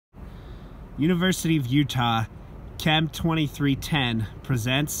University of Utah, CHEM 2310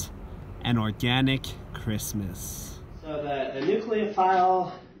 presents An Organic Christmas. So the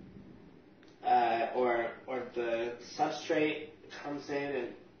nucleophile or the substrate comes in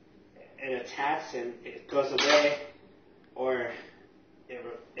and attacks and it goes away, or it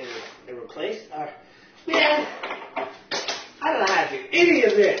replaces. Man, I don't know how to do any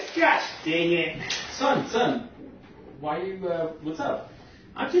of this. Gosh dang it. Son, why you, what's up?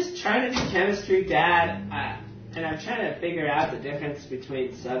 I'm just trying to do chemistry, Dad, and I'm trying to figure out the difference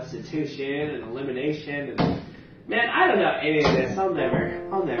between substitution and elimination. And man, I don't know any of this. I'll never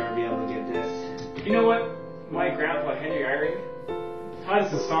be able to get this. You know what? My grandpa, Henry Eyring, taught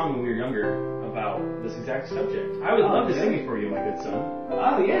us a song when we were younger about this exact subject. I would love to sing it for you, my good son.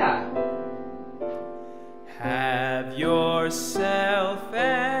 Oh, yeah. Have yourself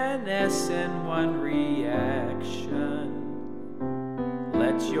an SN1 reaction.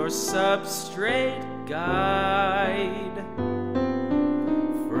 Let your substrate guide.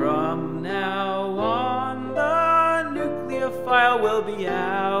 From now on, the nucleophile will be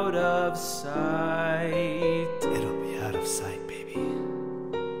out of sight. It'll be out of sight, baby.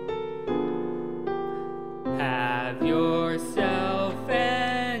 Have yourself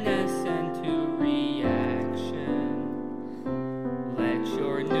an SN2 reaction. Let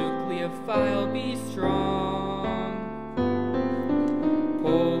your nucleophile be strong.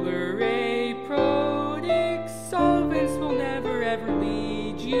 Polar aprotic solvents will never ever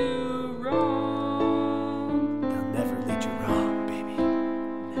lead you wrong. They'll never lead you wrong, baby.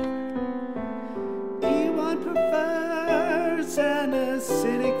 Never. E1 prefers an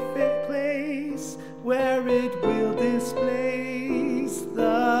acidic fit place where it will displace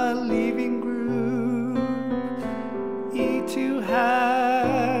the leaving group. E2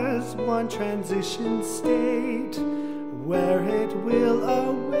 has one transition state where it will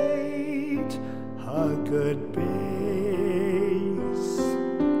await a good base.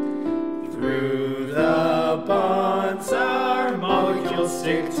 Through the bonds our molecules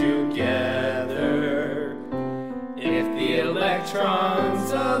stick together if the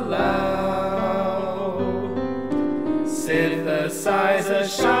electrons allow. Synthesize a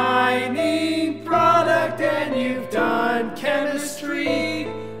shining product and you've done chemistry.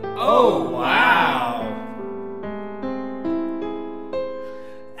 Oh wow!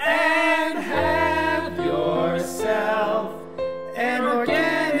 An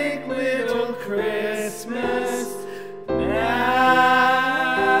organic little Christmas now.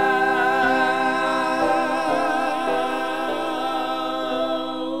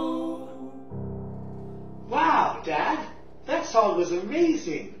 Wow, Dad, that song was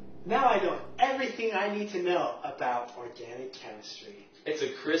amazing. Now I know everything I need to know about organic chemistry. It's a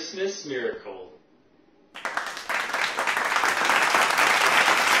Christmas miracle.